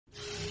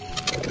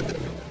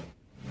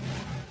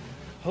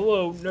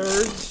Hello,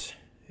 nerds.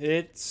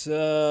 It's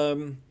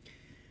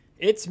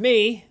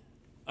me.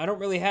 I don't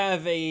really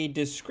have a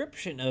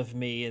description of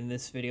me in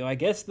this video. I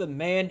guess the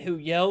man who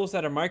yells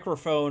at a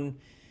microphone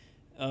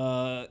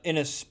in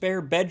a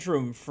spare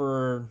bedroom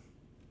for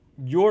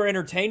your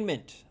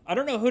entertainment. I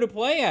don't know who to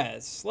play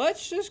as.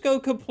 Let's just go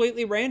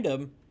completely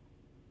random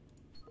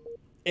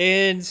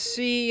and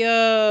see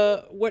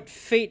what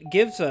fate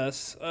gives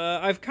us.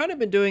 I've kind of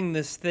been doing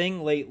this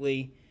thing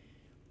lately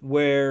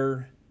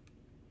where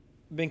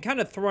I've been kind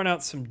of throwing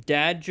out some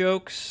dad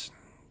jokes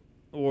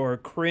or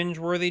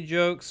cringe-worthy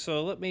jokes,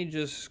 so let me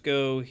just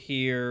go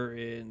here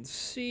and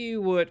see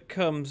what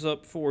comes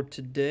up for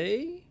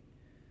today.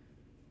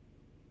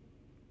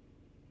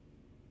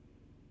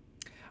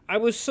 I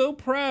was so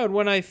proud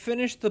when I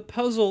finished the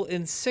puzzle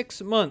in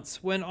 6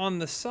 months, when on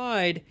the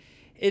side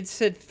it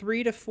said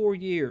 3 to 4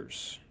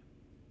 years.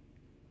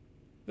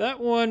 That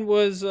one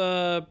was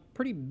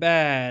pretty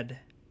bad.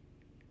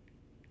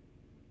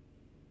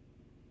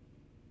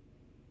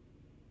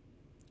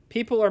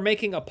 People are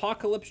making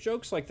apocalypse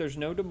jokes like there's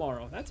no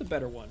tomorrow. That's a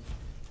better one.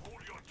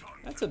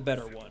 That's a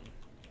better one.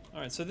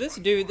 Alright, so this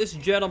dude, this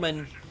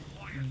gentleman,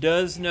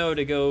 does know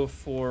to go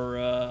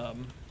for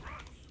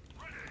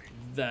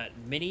that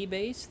mini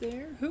base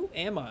there. Who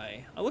am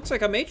I? It looks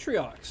like I'm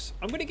Atriox.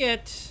 I'm gonna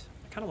get...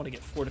 I kind of want to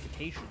get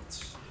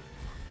fortifications.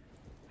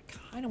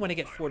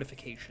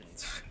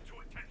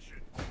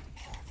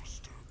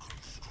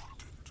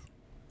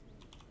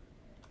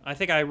 I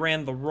think I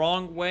ran the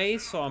wrong way,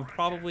 so I'm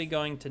probably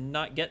going to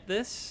not get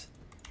this.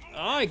 Oh,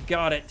 I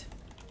got it.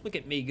 Look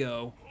at me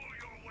go.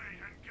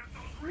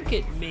 Look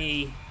at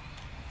me.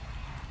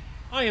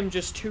 I am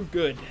just too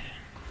good.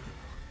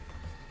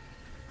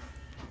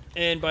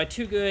 And by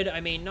too good, I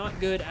mean not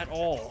good at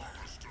all.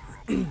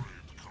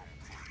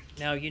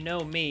 Now, you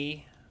know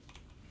me.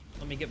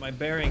 Let me get my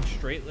bearings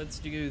straight. Let's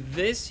do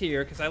this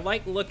here, because I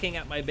like looking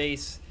at my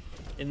base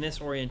in this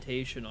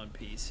orientation on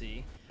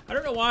PC. I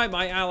don't know why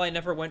my ally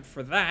never went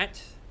for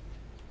that.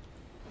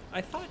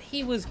 I thought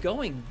he was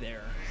going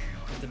there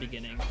at the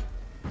beginning.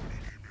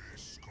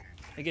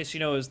 I guess, you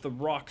know, as the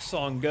rock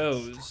song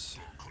goes,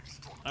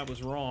 I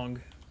was wrong.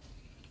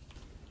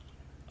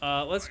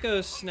 Let's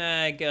go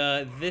snag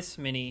this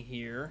mini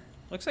here.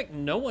 Looks like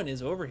no one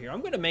is over here.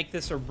 I'm going to make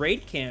this a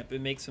raid camp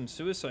and make some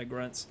suicide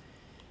grunts.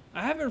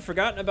 I haven't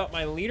forgotten about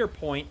my leader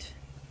point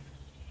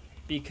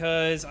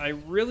because I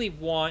really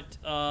want...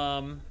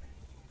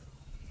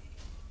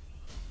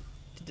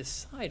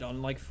 decide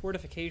on like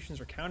fortifications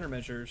or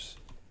countermeasures.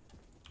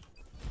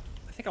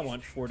 I think I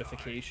want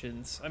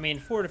fortifications. I mean,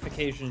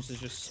 fortifications is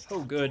just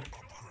so good.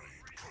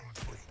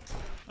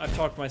 I've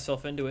talked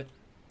myself into it.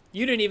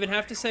 You didn't even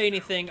have to say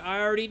anything. I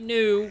already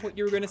knew what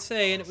you were going to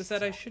say, and it was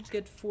that I should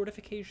get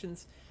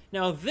fortifications.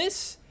 Now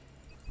this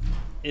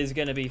is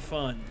going to be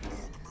fun.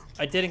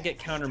 I didn't get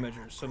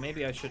countermeasures, so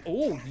maybe I should...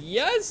 Oh,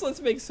 yes! Let's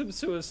make some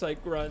suicide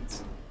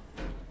grunts.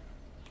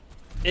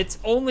 It's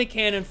only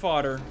cannon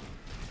fodder.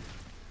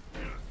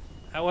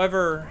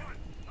 However,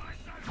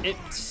 it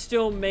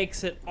still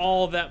makes it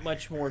all that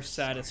much more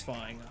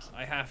satisfying.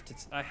 I have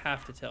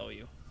to tell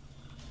you.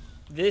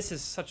 This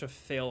is such a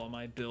fail on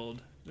my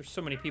build. There's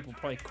so many people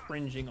probably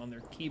cringing on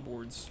their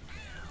keyboards.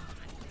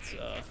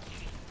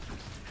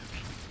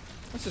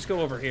 Let's just go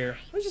over here.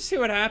 Let's just see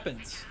what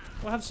happens.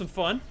 We'll have some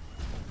fun.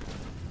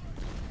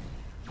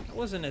 It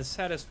wasn't as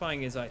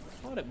satisfying as I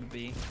thought it would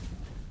be.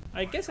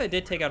 I guess I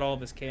did take out all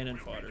of his cannon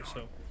fodder,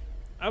 so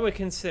I would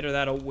consider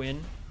that a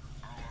win.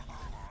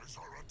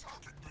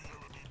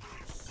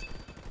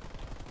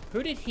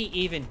 Who did he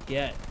even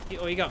get?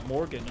 Oh, he got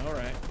Morgan. All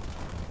right.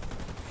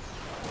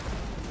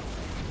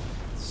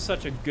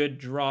 Such a good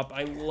drop.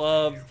 I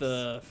love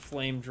the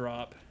flame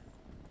drop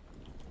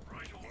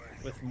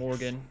with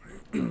Morgan.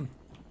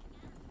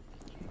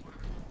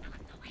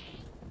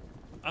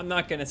 I'm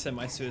not gonna send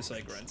my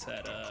suicide grunts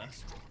at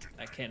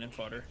cannon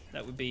fodder.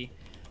 That would be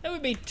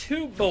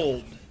too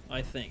bold.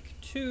 I think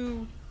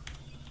too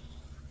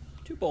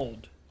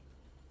bold.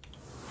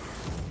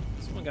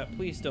 Someone got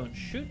please don't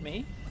shoot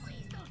me.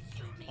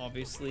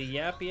 Obviously,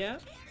 yap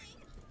yap.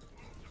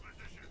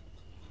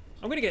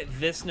 I'm gonna get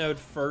this node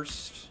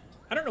first.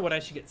 I don't know what I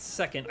should get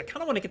second. I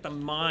kind of want to get the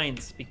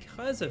mines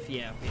because of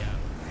yap yap.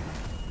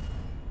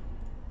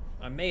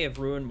 I may have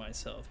ruined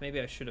myself.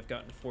 Maybe I should have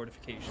gotten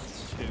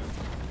fortifications too.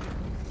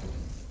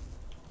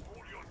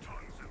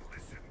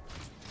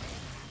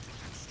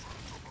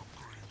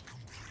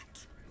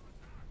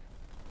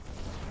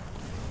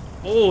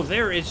 Oh,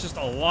 there is just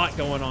a lot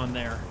going on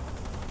there.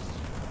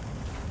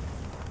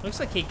 Looks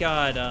like he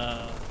got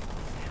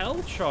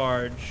Hell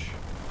Charge.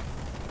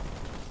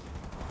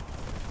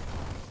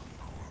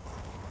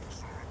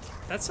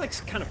 That's like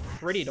kind of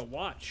pretty to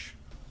watch.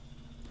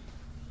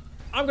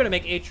 I'm gonna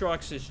make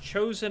Aatrox's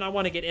Chosen. I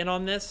want to get in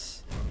on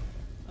this.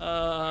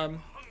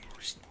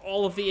 Just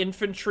all of the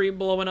infantry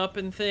blowing up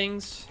and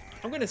things.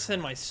 I'm gonna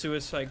send my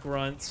suicide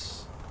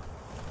grunts.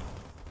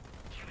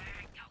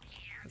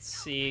 Let's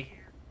see.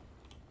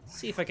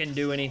 See if I can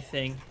do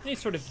anything. Any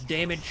sort of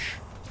damage.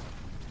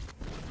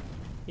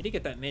 He did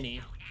get that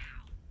mini.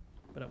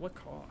 But at what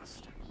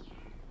cost?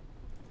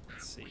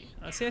 Let's see.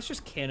 See, that's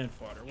just cannon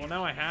fodder. Well,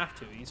 now I have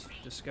to. He's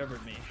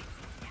discovered me.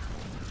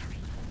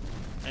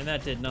 And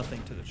that did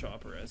nothing to the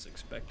chopper as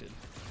expected.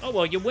 Oh,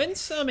 well, you win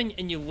some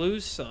and you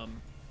lose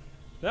some.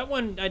 That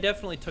one, I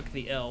definitely took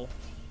the L.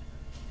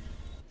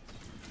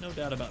 No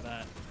doubt about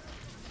that.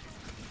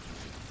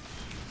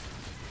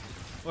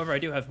 However, I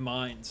do have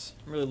mines.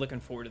 I'm really looking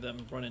forward to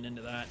them running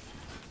into that.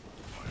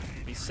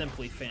 It'd be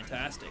simply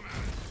fantastic.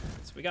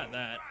 So we got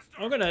that.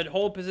 I'm going to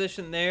hold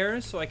position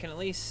there so I can at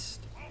least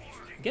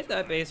get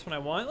that base when I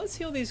want. Let's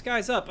heal these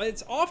guys up.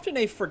 It's often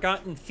a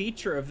forgotten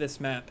feature of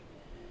this map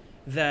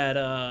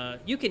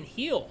that you can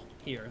heal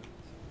here.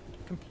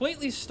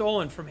 Completely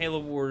stolen from Halo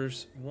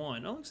Wars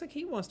 1. Oh, looks like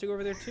he wants to go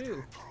over there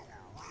too.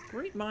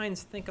 Great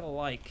minds think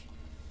alike,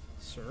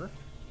 sir.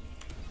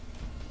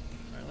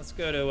 Alright, let's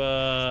go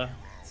to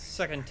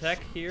second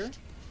tech here.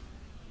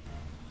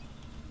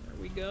 There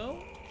we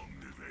go.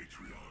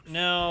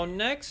 Now,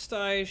 next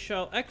I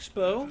shall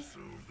expo.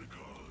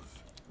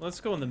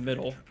 Let's go in the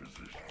middle.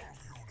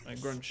 My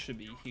grunt should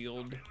be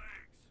healed.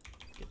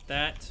 Get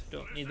that.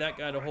 Don't need that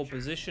guy to hold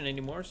position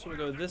anymore, so we'll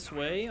go this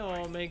way.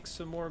 I'll make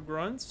some more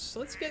grunts.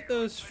 Let's get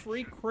those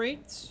free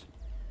crates.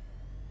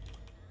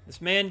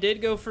 This man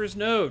did go for his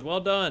node.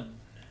 Well done.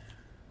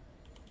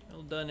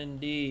 Well done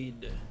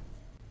indeed.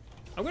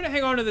 I'm going to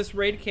hang on to this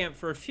raid camp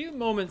for a few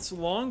moments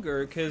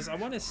longer because I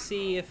want to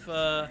see if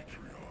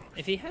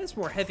he has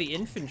more heavy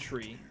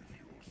infantry.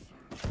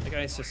 Like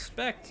I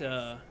suspect,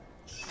 I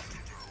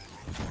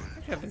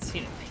haven't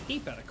seen a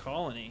peep out of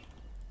Colony.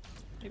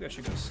 Maybe I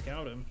should go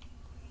scout him.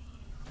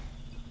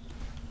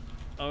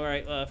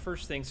 Alright,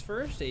 first things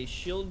first, a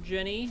shield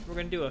Jenny. We're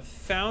going to do a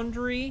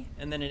foundry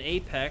and then an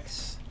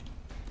apex.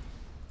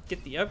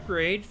 Get the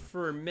upgrade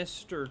for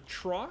Mr.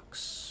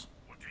 Trox.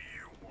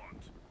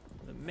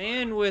 The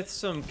man with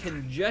some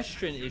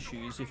congestion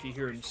issues, if you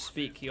hear him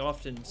speak. He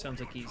often sounds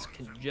like he's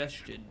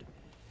congested.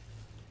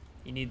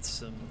 He needs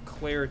some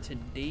Claritin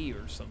D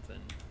or something.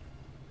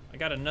 I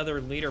got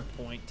another leader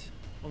point.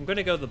 I'm going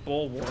to go the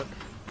Bulwark.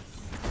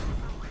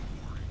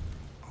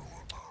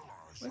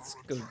 Let's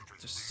go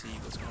just see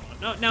what's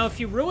going on. Now, if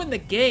you ruin the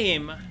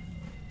game,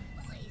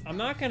 I'm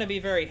not going to be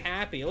very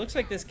happy. It looks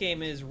like this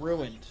game is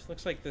ruined.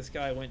 Looks like this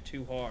guy went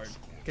too hard.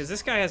 Because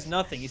this guy has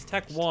nothing. He's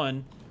Tech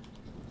 1.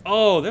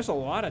 Oh, there's a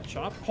lot of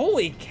choppers.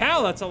 Holy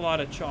cow, that's a lot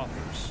of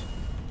choppers.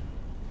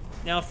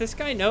 Now, if this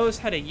guy knows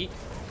how to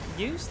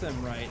use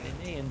them right,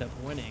 they may end up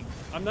winning.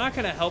 I'm not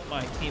going to help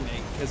my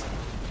teammate because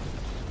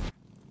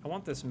I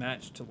want this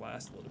match to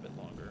last a little bit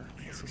longer.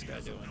 What's this guy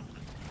doing?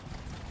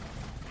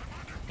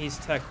 He's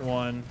Tech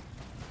 1.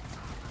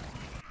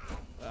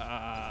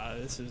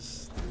 This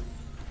is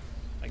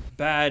like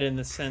bad in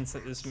the sense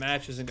that this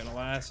match isn't going to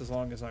last as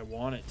long as I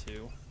want it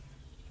to.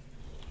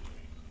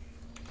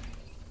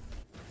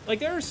 Like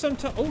there are some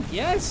oh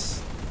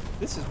yes!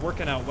 This is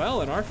working out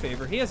well in our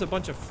favor. He has a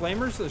bunch of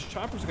flamers, so those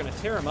choppers are going to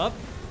tear him up.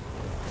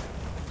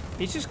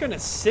 He's just going to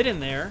sit in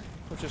there,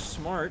 which is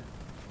smart.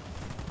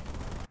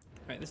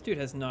 Alright, this dude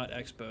has not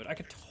expoed. I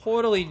could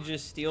totally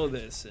just steal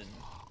this and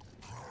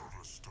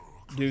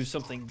do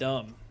something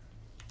dumb.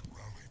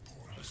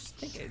 Just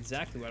think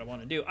exactly what I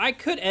want to do. I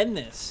could end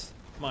this,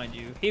 mind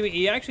you.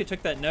 He actually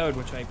took that node,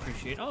 which I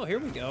appreciate. Oh, here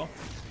we go.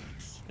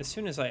 As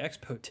soon as I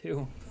expo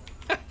too.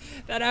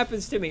 That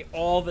happens to me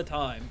all the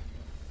time.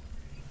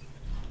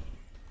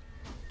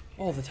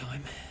 All the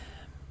time.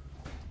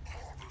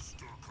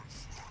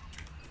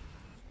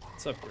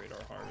 Let's upgrade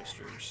our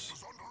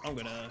harvesters. I'm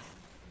gonna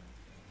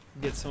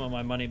get some of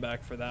my money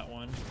back for that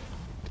one.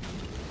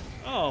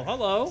 Oh,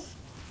 hello.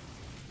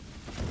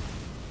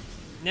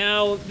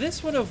 Now,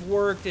 this would have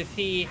worked if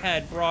he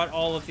had brought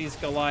all of these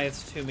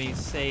Goliaths to me,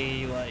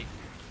 say, like,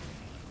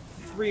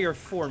 3 or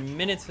 4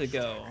 minutes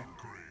ago.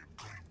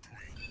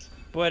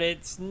 But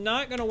it's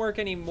not going to work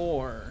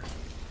anymore.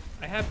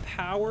 I have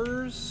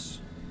powers.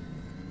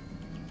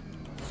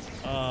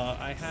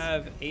 I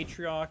have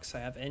Atriox. I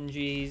have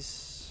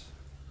NGs.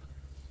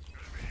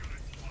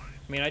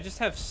 I mean, I just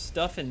have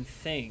stuff and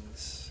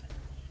things.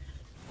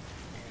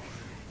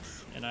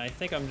 And I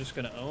think I'm just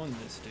going to own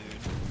this dude.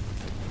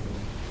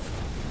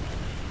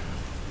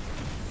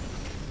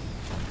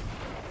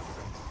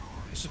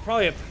 This is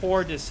probably a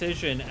poor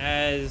decision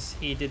as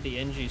he did the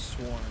NG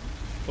swarm.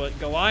 But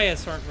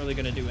Goliaths aren't really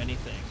going to do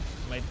anything.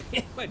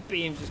 My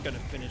beam's just going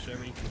to finish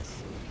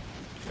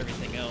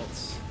everything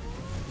else.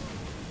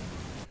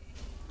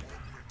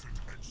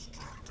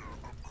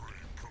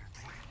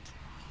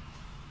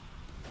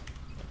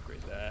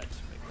 Upgrade that.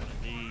 Make one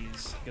of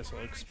these. I guess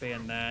I'll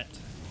expand that.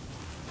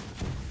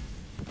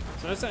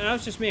 So now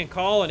it's just me and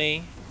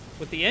Colony.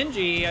 With the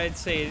NG, I'd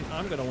say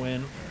I'm going to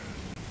win.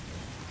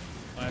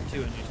 I have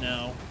 2 NGs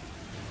now.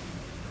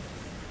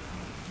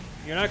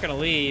 You're not going to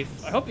leave.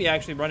 I hope you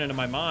actually run into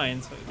my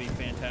mines. That would be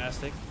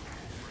fantastic.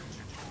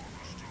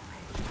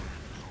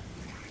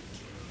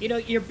 You know,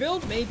 your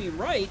build may be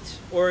right,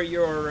 or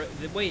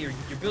the way you're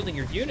building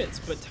your units,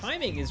 but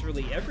timing is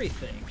really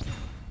everything.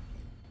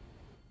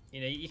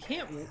 You know, you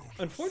can't,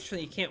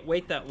 unfortunately, you can't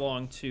wait that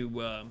long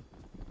to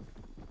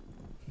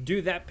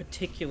do that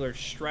particular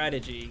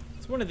strategy.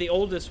 It's one of the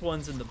oldest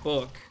ones in the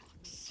book.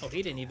 Oh,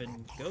 he didn't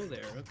even go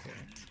there. Okay.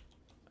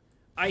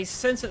 I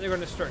sense that they're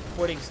going to start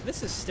quitting, so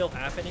this is still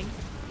happening.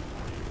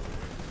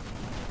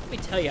 Let me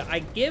tell you, I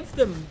give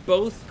them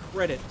both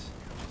credit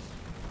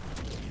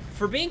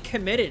for being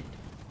committed.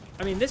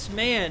 I mean, this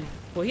man,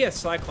 well, he has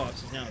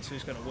Cyclopses now, so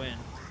he's going to win.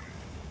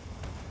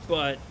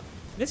 But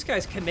this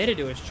guy's committed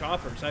to his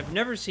choppers. I've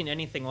never seen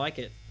anything like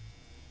it.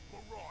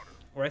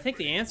 Or I think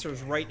the answer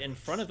is right in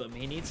front of him.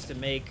 He needs to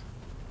make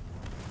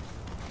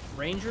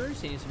Rangers.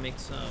 He needs to make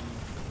some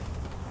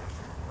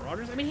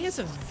Marauders. I mean, he has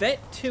a Vet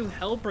 2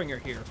 Hellbringer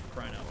here, for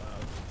crying out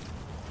loud.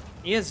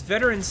 He has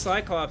Veteran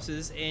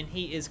Cyclopses, and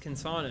he is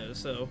Consano,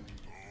 so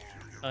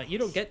you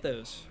don't get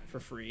those for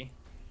free.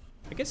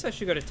 I guess I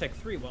should go to Tech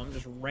 3 while I'm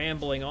just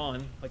rambling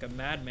on like a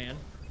madman.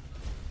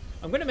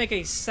 I'm going to make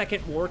a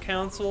second War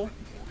Council,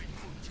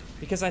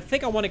 because I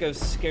think I want to go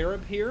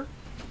Scarab here.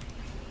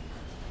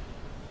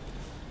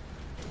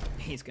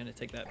 He's going to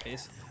take that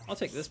base. I'll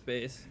take this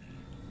base.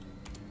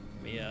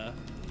 We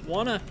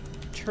want to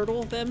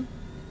turtle them?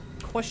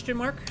 Question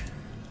mark?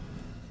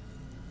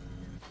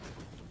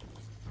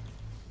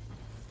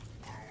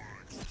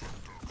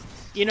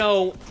 You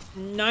know,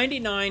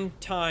 99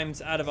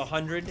 times out of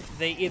 100,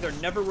 they either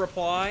never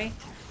reply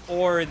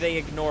or they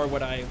ignore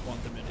what I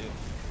want them to do.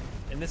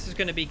 And this is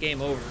going to be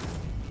game over.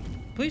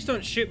 Please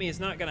don't shoot me, it's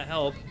not going to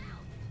help.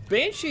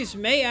 Banshees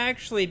may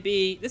actually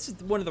be... This is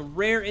one of the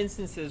rare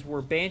instances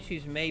where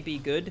Banshees may be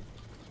good,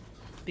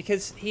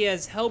 because he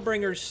has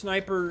Hellbringers,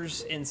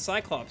 Snipers, and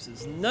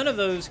Cyclopses. None of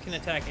those can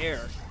attack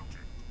air.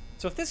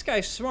 So if this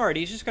guy's smart,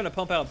 he's just going to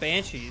pump out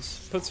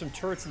Banshees, put some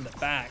turrets in the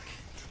back.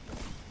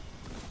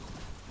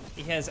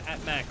 He has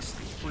at max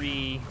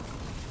 3...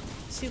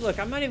 See, look,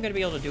 I'm not even going to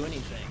be able to do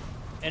anything.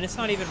 And it's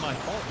not even my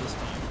fault this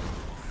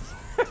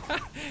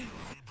time.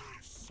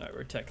 Alright,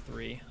 we're Tech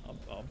 3.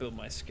 I'll build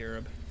my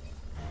Scarab.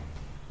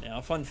 Now,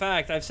 fun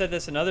fact, I've said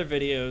this in other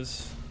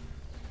videos.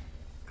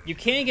 You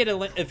can get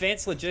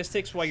advanced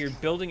logistics while you're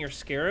building your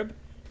Scarab,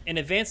 and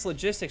advanced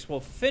logistics will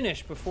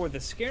finish before the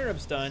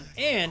Scarab's done,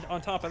 and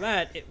on top of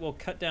that, it will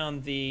cut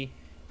down the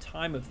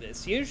time of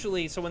this.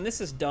 Usually, so when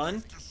this is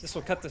done, this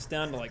will cut this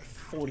down to like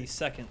 40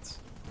 seconds.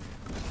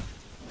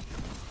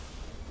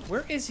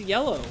 Where is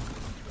yellow?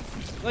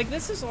 Like,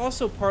 this is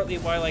also partly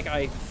why, like,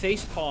 I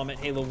facepalm at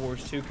Halo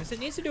Wars 2, because it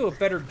needs to do a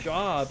better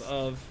job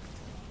of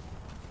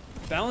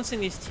balancing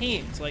these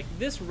teams. Like,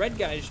 this red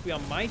guy should be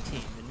on my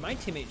team, and my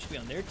teammate should be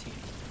on their team.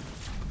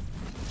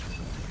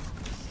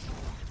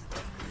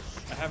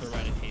 I have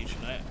Eradication.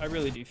 I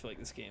really do feel like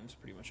this game's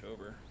pretty much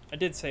over. I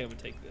did say I would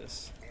take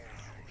this.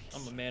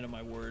 I'm a man of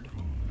my word.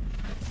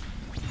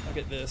 I'll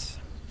get this.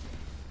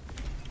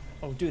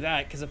 Oh, do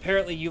that, because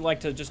apparently you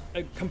like to just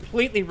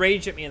completely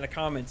rage at me in the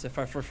comments if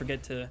I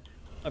forget to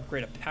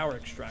upgrade a power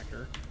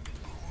extractor.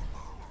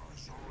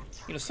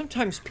 You know,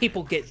 sometimes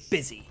people get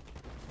busy.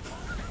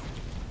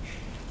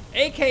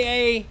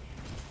 AKA,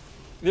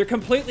 they're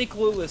completely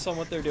clueless on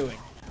what they're doing.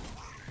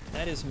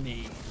 That is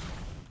me.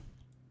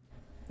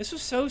 This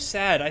was so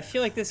sad. I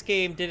feel like this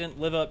game didn't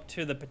live up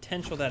to the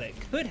potential that it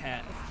could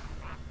have.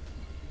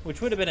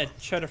 Which would have been a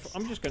cheddar...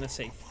 I'm just going to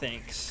say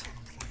thanks.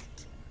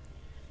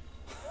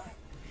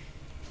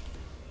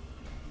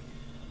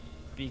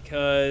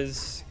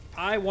 Because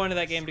I wanted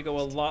that game to go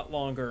a lot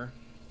longer.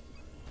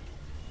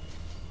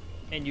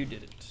 And you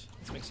didn't.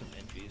 Let's make some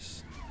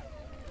envies.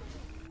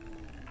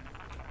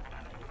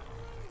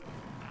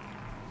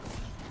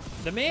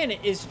 The man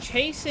is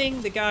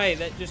chasing the guy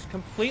that just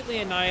completely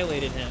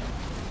annihilated him.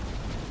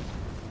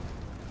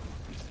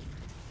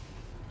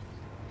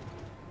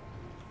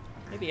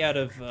 Maybe out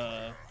of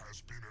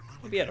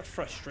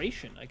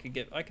frustration, I could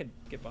get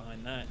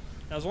behind that.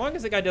 Now, as long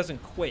as the guy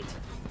doesn't quit,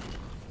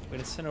 I'm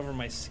gonna send over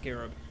my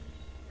Scarab.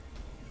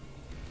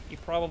 He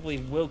probably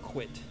will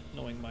quit,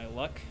 knowing my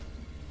luck.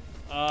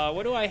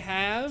 What do I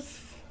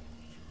have?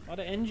 A lot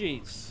of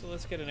NGs, so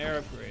let's get an air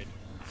upgrade.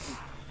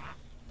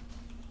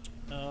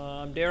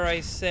 Dare I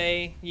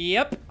say,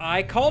 yep,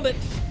 I called it.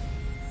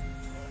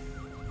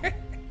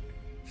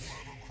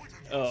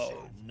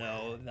 Oh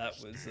no, that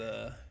was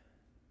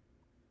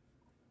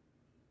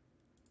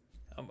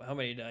how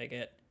many did I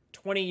get?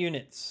 20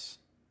 units.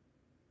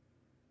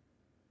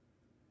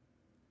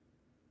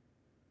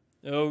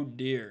 Oh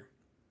dear.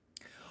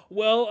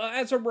 Well,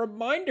 as a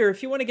reminder,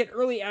 if you want to get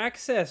early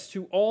access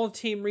to all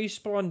Team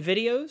Respawn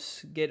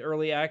videos, get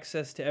early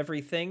access to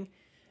everything,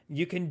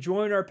 you can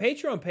join our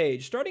Patreon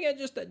page. Starting at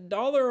just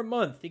 $1 a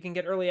month, you can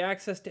get early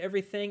access to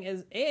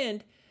everything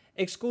and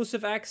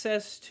exclusive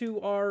access to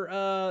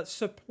our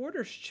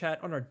supporters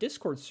chat on our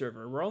Discord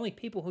server, where only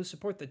people who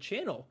support the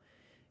channel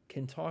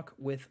can talk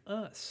with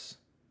us.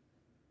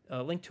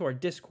 Link to our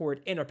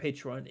Discord and our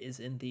Patreon is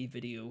in the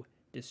video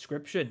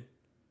description.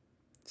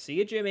 See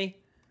you, Jimmy.